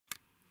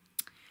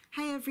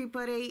Hey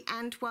everybody,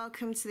 and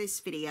welcome to this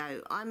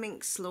video. I'm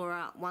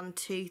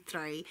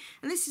Minxlaura123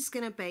 and this is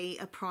going to be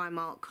a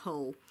Primark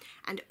haul,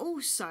 and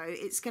also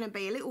it's going to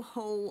be a little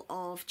haul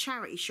of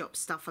charity shop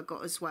stuff I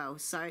got as well.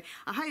 So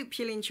I hope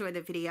you'll enjoy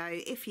the video.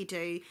 If you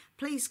do,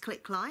 please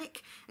click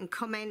like and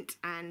comment,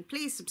 and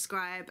please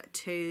subscribe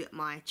to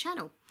my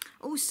channel.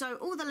 Also,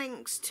 all the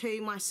links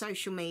to my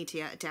social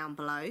media are down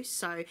below,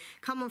 so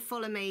come and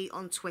follow me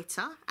on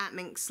Twitter at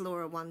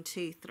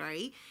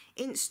Minxlaura123,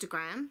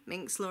 Instagram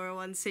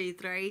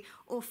Minxlaura123,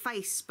 or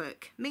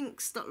Facebook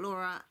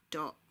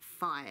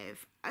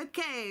minx.laura.5.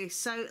 Okay,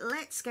 so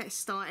let's get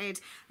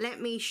started.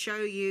 Let me show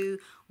you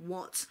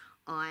what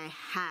I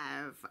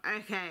have.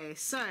 Okay,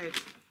 so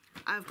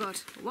I've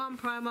got one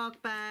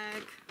Primark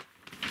bag,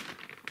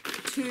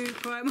 two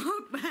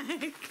Primark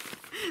bags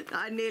that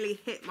I nearly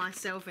hit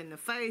myself in the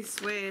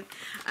face with.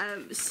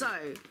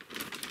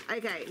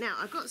 Okay, now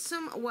I've got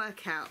some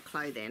workout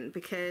clothing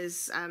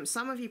because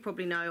some of you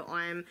probably know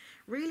I'm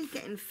really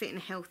getting fit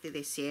and healthy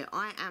this year.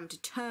 I am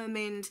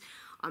determined,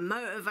 I'm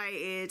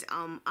motivated,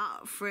 I'm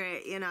up for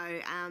it, you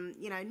know,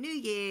 new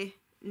year,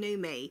 new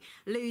me,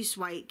 lose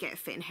weight, get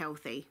fit and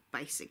healthy,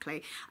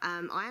 basically.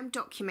 I am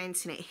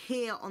documenting it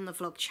here on the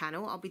vlog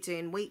channel. I'll be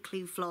doing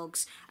weekly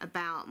vlogs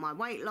about my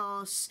weight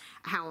loss,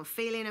 how I'm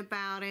feeling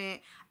about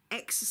it,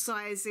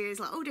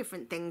 exercises, like all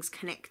different things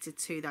connected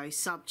to those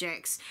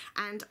subjects.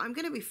 And I'm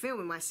going to be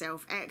filming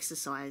myself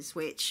exercise,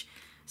 which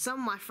some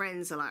of my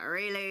friends are like,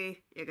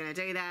 really? You're going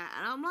to do that?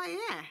 And I'm like,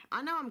 yeah,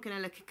 I know I'm going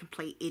to look a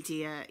complete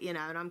idiot, you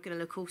know, and I'm going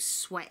to look all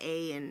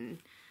sweaty and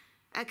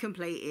a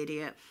complete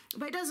idiot,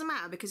 but it doesn't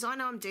matter because I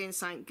know I'm doing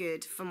something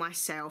good for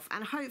myself,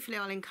 and hopefully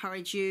I'll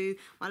encourage you,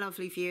 my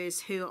lovely viewers,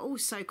 who are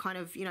also kind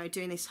of, you know,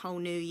 doing this whole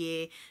new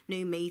year,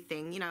 new me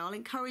thing. You know, I'll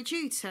encourage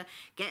you to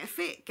get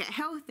fit, get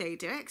healthy,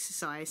 do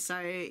exercise. So,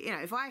 you know,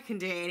 if I can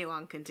do it,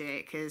 anyone can do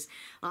it, because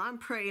I'm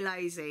pretty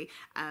lazy.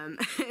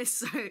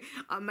 So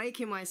I'm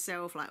making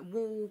myself like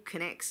walk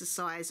and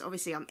exercise.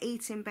 Obviously I'm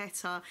eating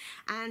better,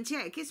 and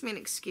yeah, it gives me an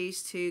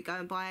excuse to go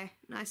and buy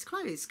nice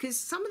clothes, because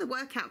some of the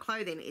workout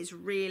clothing is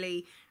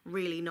really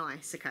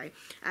nice. Okay,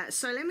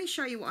 so let me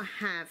show you what I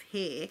have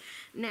here.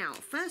 Now,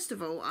 first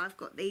of all, I've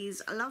got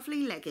these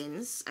lovely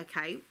leggings.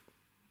 Okay,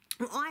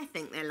 well, I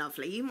think they're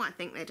lovely. You might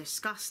think they're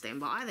disgusting,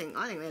 but I think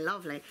they're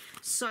lovely.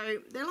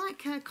 So they're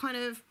like a kind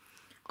of,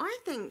 I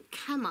think,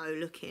 camo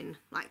looking,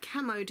 like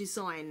camo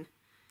design.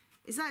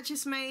 Is that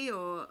just me,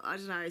 or I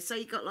don't know? So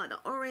you got like the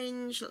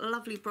orange,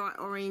 lovely bright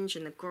orange,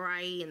 and the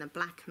grey and the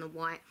black and the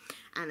white,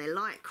 and they're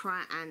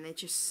lycra, and they're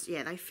just,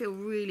 yeah, they feel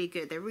really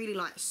good. They're really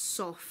like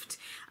soft.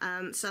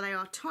 So they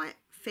are tight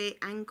fit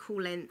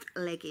ankle length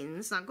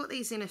leggings. Now, I've got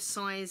these in a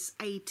size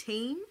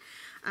 18,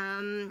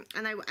 and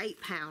they were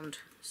 £8.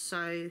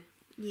 So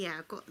yeah,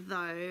 I've got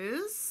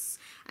those.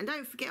 And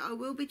don't forget, I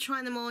will be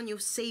trying them on. You'll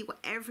see what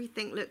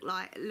everything looks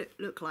like.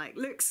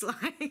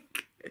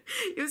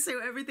 You'll see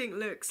what everything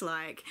looks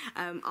like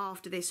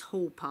after this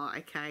haul part.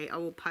 Okay, I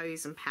will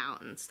pose and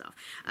pout and stuff.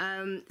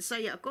 So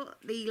yeah, I've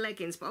got the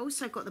leggings, but I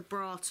also got the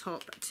bra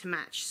top to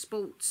match,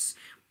 sports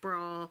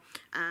bra.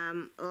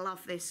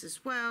 Love this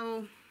as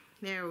well.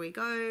 There we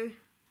go.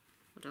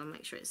 Hold on,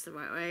 make sure it's the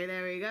right way.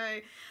 There we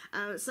go.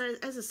 So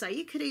as I say,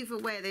 you could either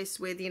wear this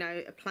with, you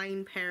know, a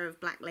plain pair of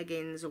black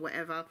leggings or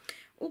whatever,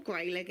 or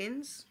grey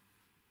leggings,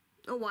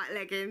 or white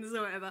leggings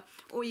or whatever,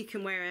 or you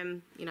can wear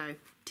them, you know,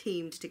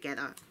 teamed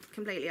together.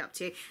 Completely up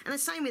to you. And the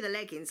same with the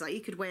leggings, like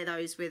you could wear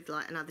those with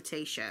like another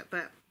t-shirt,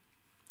 but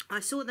I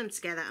saw them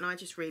together and I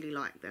just really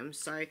like them.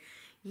 So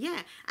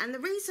yeah, and the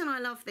reason I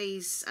love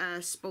these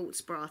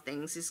sports bra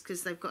things is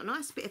because they've got a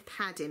nice bit of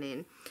padding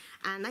in,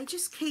 and they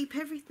just keep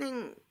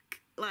everything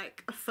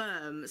like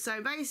firm.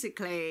 So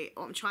basically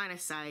what I'm trying to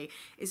say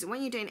is that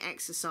when you're doing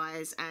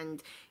exercise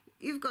and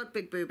you've got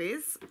big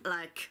boobies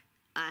like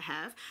I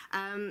have,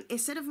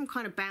 instead of them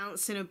kind of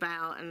bouncing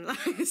about and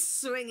like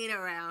swinging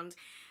around,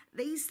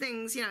 these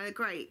things, you know, are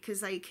great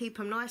because they keep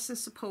them nice and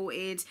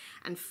supported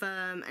and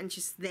firm and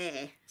just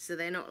there, so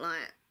they're not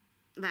like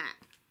that.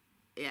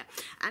 Yeah,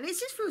 and it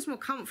just feels more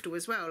comfortable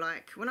as well.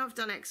 Like when I've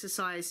done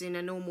exercise in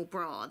a normal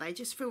bra, they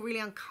just feel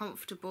really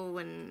uncomfortable,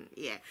 and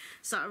yeah,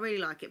 so I really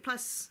like it.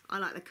 Plus I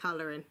like the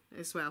colouring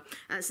as well.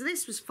 So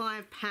this was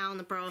 £5,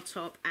 the bra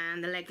top,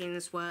 and the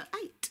leggings were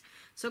 £8.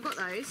 So I've got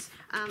those.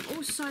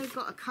 Also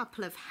got a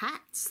couple of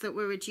hats that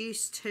were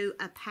reduced to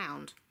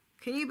 £1.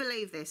 Can you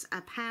believe this?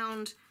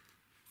 £1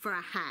 for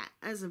a hat,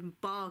 as a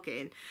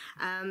bargain.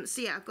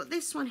 So yeah, I've got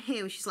this one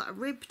here, which is like a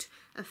ribbed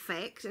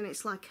effect, and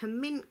it's like a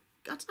mint,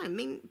 I don't know,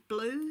 mint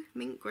blue,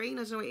 mint green,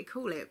 I don't know what you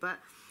call it, but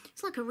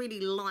it's like a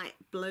really light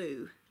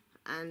blue,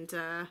 and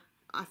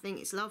I think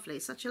it's lovely.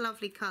 It's such a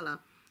lovely colour.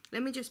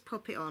 Let me just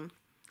pop it on.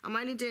 I'm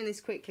only doing this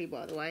quickly,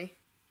 by the way,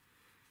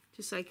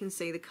 just so you can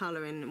see the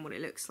colouring and what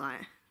it looks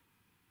like.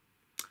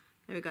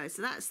 There we go.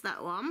 So that's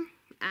that one,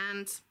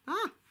 and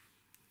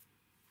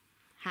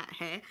hat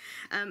hair,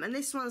 and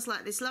this one's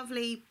like this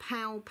lovely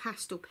pale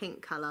pastel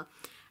pink colour,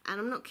 and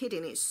I'm not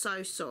kidding, it's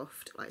so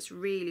soft. Like it's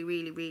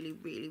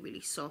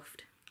really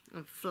soft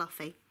and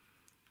fluffy.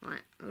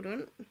 Right, hold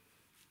on.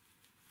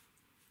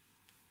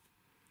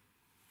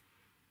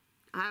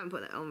 I haven't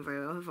put that on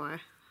very well, have I?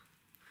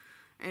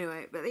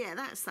 Anyway, but yeah,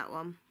 that's that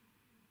one.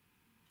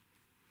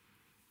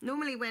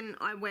 Normally when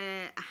I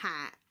wear a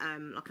hat,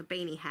 like a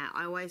beanie hat,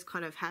 I always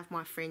kind of have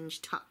my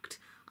fringe tucked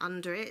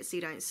under it so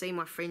you don't see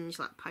my fringe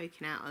like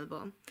poking out at the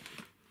bottom.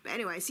 But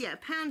anyway, so yeah,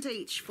 £1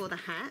 each for the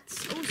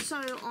hats.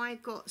 Also, I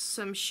got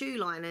some shoe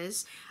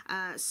liners.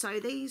 So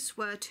these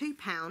were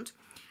 £2,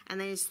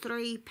 and there's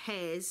 3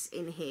 pairs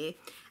in here.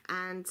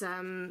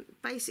 And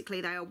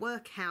basically they are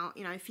workout,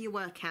 you know, for your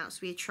workouts,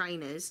 for your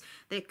trainers.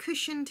 They're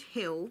cushioned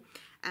heel,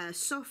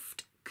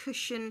 soft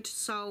cushioned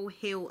sole,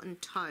 heel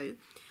and toe.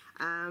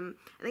 And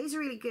these are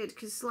really good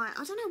because, like,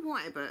 I don't know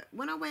why, but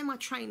when I wear my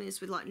trainers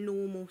with like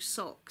normal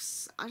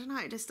socks, I don't know,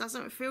 it just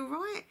doesn't feel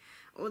right.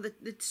 Or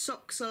the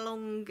socks are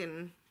long,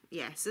 and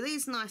yeah, so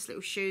these nice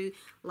little shoe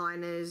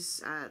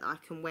liners that I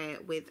can wear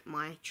with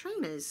my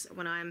trainers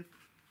when I'm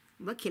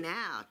working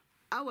out.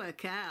 I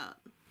work out.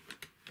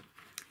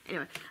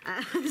 Anyway,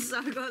 so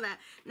I got that.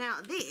 Now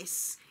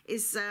this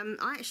is,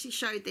 I actually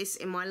showed this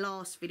in my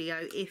last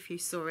video, if you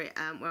saw it,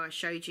 where I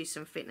showed you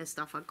some fitness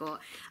stuff I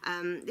got.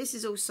 This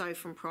is also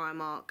from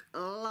Primark.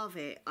 Love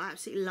it. I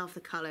absolutely love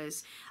the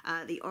colours.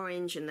 The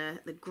orange and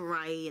the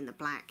grey and the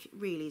black.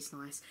 Really is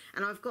nice.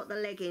 And I've got the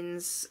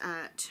leggings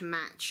to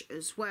match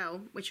as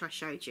well, which I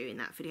showed you in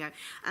that video.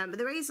 But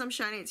the reason I'm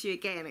showing it to you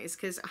again is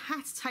because I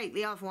had to take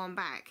the other one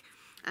back.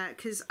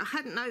 Because I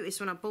hadn't noticed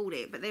when I bought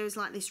it, but there was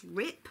like this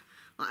rip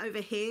like over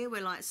here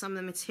where like some of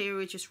the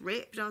material just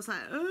ripped. I was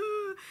like,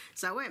 oh.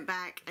 So I went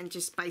back and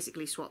just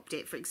basically swapped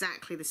it for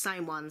exactly the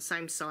same one,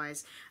 same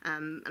size.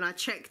 And I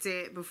checked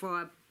it before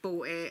I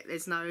bought it.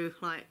 There's no,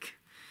 like,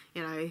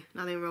 you know,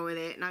 nothing wrong with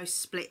it, no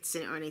splits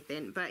in it or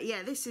anything. But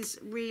yeah, this is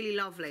really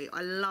lovely.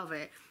 I love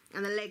it.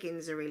 And the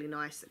leggings are really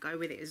nice that go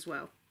with it as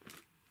well.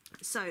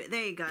 So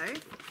there you go.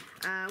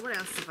 What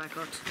else have I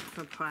got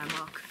from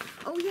Primark?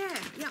 Oh yeah,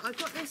 I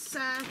got this.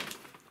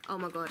 Oh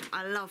my god,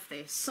 I love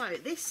this. So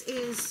this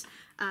is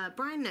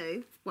brand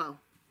new. Well,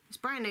 it's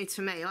brand new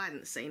to me. I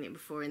hadn't seen it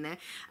before in there.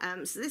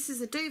 So this is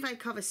the duvet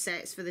cover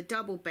sets for the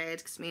double bed,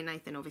 because me and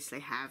Nathan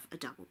obviously have a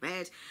double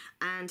bed,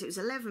 and it was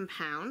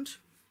 £11,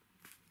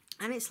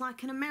 and it's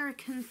like an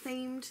American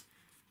themed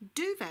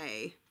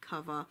duvet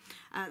cover,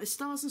 the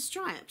stars and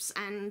stripes.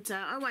 And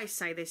I always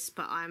say this,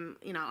 but I'm,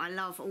 you know, I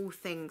love all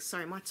things.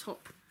 Sorry, my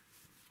top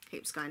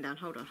keeps going down.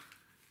 Hold on.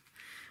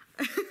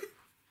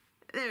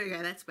 There we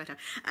go, that's better.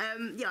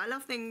 Yeah, I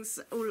love things,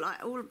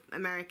 all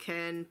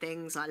American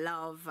things I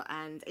love,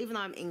 and even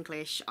though I'm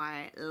English,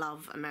 I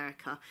love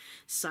America.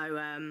 So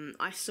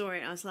I saw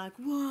it, I was like,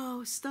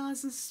 whoa,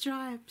 stars and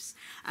stripes.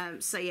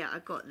 So yeah, I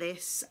got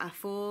this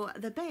for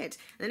the bed.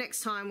 The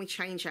next time we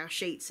change our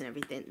sheets and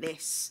everything,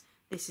 this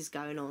is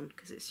going on,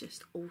 because it's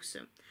just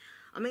awesome.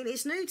 I mean,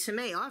 it's new to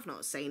me, I've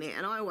not seen it,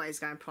 and I always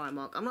go in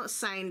Primark. I'm not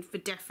saying for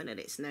definite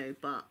it's new,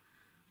 but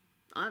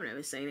I've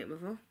never seen it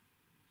before.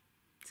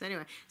 So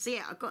anyway, so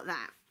yeah, I've got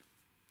that.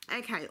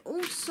 Okay,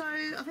 also,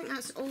 I think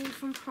that's all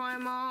from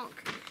Primark.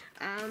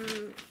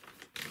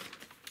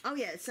 Oh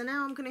yeah, so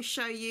now I'm going to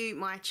show you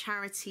my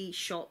charity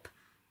shop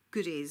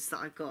goodies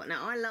that I've got.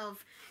 Now, I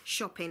love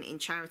shopping in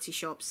charity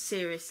shops.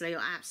 Seriously,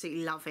 I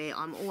absolutely love it.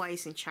 I'm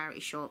always in charity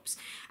shops,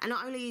 and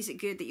not only is it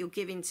good that you're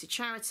giving to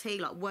charity,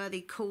 like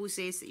worthy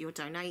causes that you're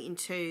donating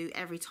to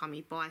every time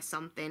you buy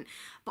something,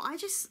 but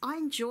I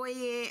enjoy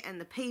it.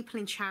 And the people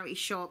in charity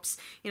shops,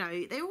 you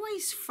know, they're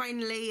always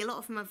friendly. A lot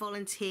of them are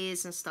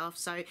volunteers and stuff,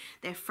 so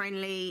they're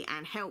friendly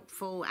and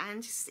helpful, and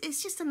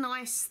it's just a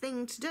nice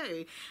thing to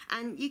do.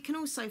 And you can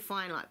also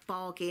find like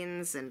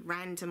bargains and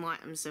random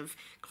items of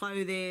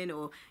clothing,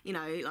 or, you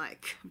know,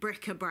 like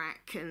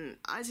bric-a-brac. And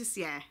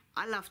yeah,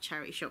 I love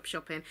charity shop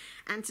shopping.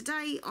 And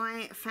today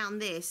I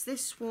found this.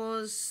 This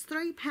was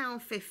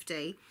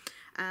 £3.50,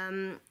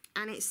 and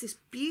it's this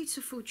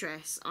beautiful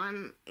dress.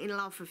 I'm in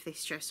love with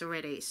this dress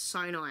already. It's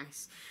so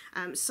nice.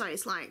 So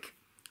it's like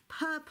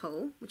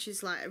purple, which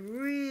is like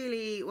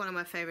really one of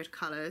my favourite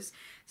colours.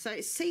 So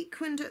it's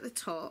sequined at the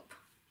top.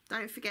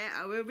 Don't forget,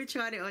 I will be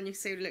trying it on, you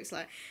see what it looks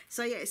like.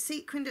 So yeah, it's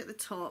sequined at the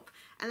top,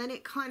 and then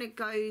it kind of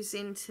goes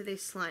into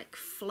this like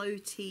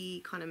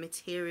floaty kind of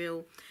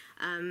material.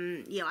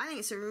 Yeah, I think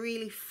it's a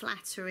really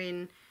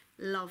flattering,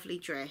 lovely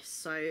dress.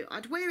 So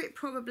I'd wear it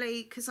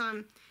probably, because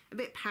I'm a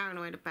bit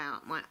paranoid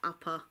about my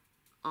upper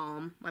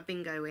arm, my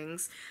bingo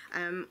wings.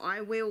 I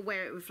will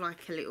wear it with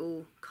like a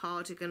little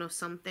cardigan or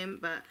something,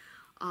 but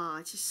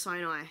it's just so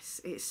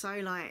nice. It's so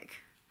like,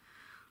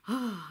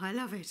 oh, I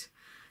love it.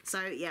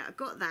 So yeah, I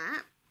got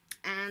that.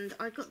 And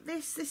I got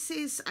this. This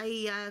is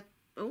a,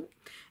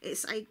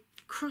 it's a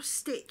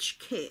cross-stitch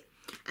kit,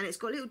 and it's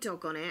got a little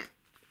dog on it.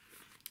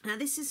 Now,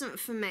 this isn't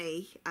for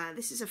me.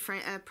 This is a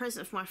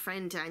present for my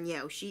friend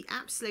Danielle. She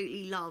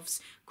absolutely loves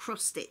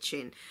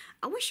cross-stitching.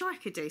 I wish I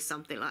could do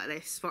something like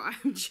this, but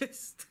I'm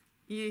just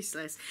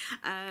useless.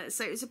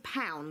 So it was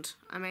 £1.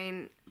 I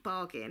mean,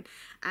 bargain.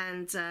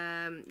 And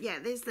yeah,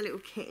 there's the little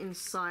kit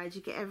inside.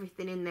 You get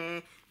everything in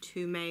there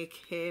to make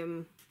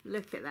him...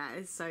 Look at that,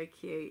 it's so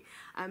cute.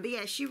 But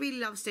yeah, she really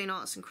loves doing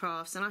arts and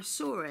crafts, and I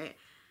saw it,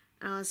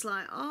 And I was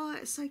like, oh,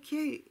 it's so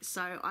cute.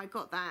 So I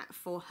got that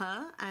for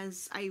her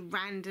as a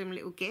random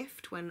little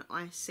gift when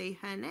I see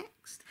her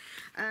next.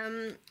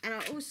 And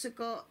I also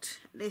got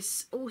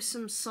this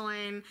awesome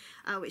sign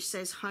which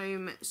says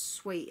Home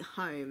Sweet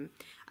Home,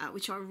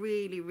 which I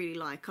really, really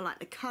like. I like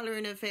the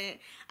colouring of it.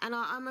 And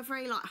I'm a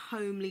very like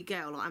homely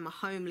girl. Like, I'm a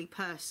homely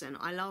person.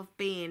 I love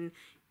being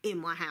in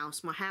my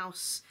house. My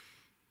house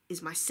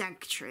is my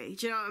sanctuary.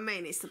 Do you know what I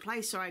mean? It's the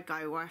place where I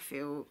go where I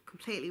feel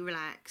completely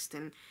relaxed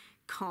and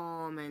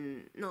calm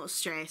and not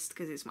stressed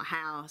because it's my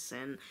house.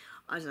 And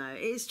I don't know,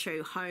 it is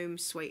true, home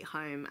sweet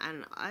home.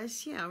 And I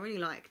really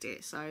liked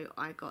it, so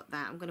I got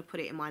that. I'm going to put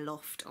it in my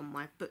loft on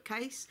my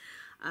bookcase.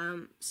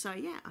 So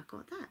yeah, I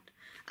got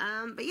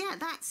that. But yeah,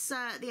 that's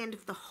the end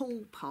of the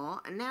haul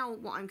part. And now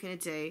what I'm going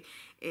to do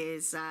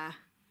is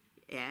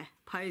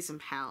pose and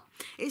pout.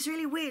 It's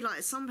really weird,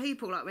 like some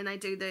people, like when they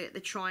do the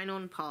trying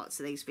on parts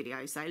of these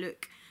videos, they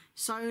look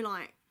so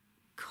like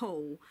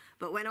cool,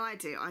 but when I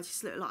do, I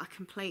just look like a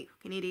complete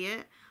fucking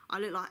idiot. I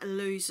look like a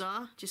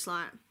loser, just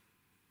like,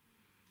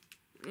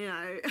 you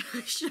know,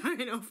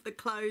 showing off the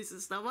clothes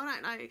and stuff. I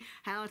don't know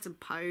how to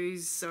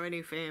pose or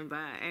anything, but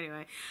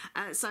anyway.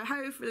 So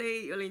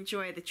hopefully you'll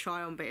enjoy the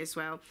try on bit as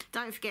well.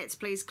 Don't forget to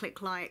please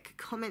click like,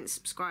 comment,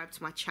 subscribe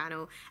to my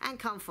channel, and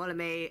come follow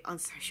me on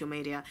social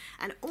media.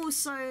 And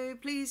also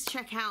please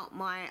check out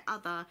my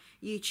other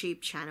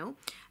YouTube channel.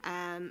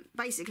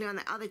 Basically on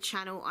the other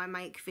channel I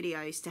make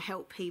videos to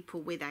help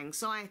people with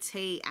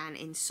anxiety and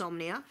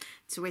insomnia,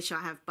 to which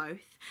I have both.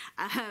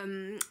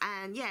 And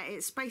yeah,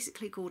 it's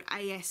basically called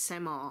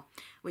ASMR,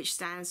 which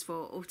stands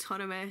for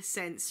Autonomous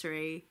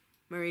Sensory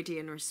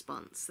Meridian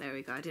Response. There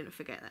we go, I didn't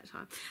forget that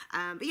time.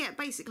 But yeah,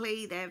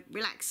 basically they're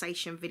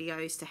relaxation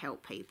videos to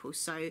help people.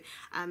 So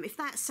if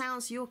that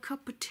sounds your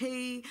cup of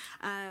tea,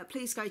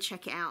 please go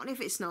check it out. And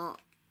if it's not,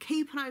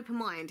 keep an open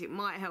mind, it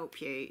might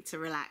help you to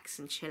relax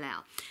and chill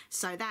out.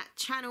 So that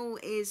channel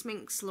is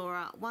Minx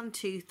Laura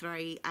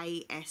 123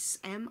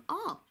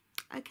 ASMR.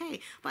 Okay,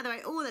 by the way,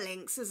 all the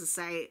links, as I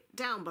say,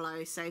 down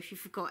below, so if you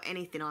forgot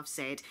anything I've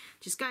said,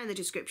 just go in the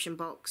description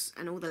box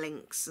and all the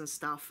links and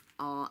stuff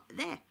are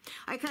there.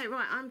 Okay,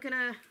 right, I'm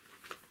gonna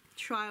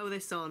try all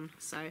this on,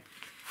 so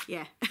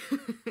yeah.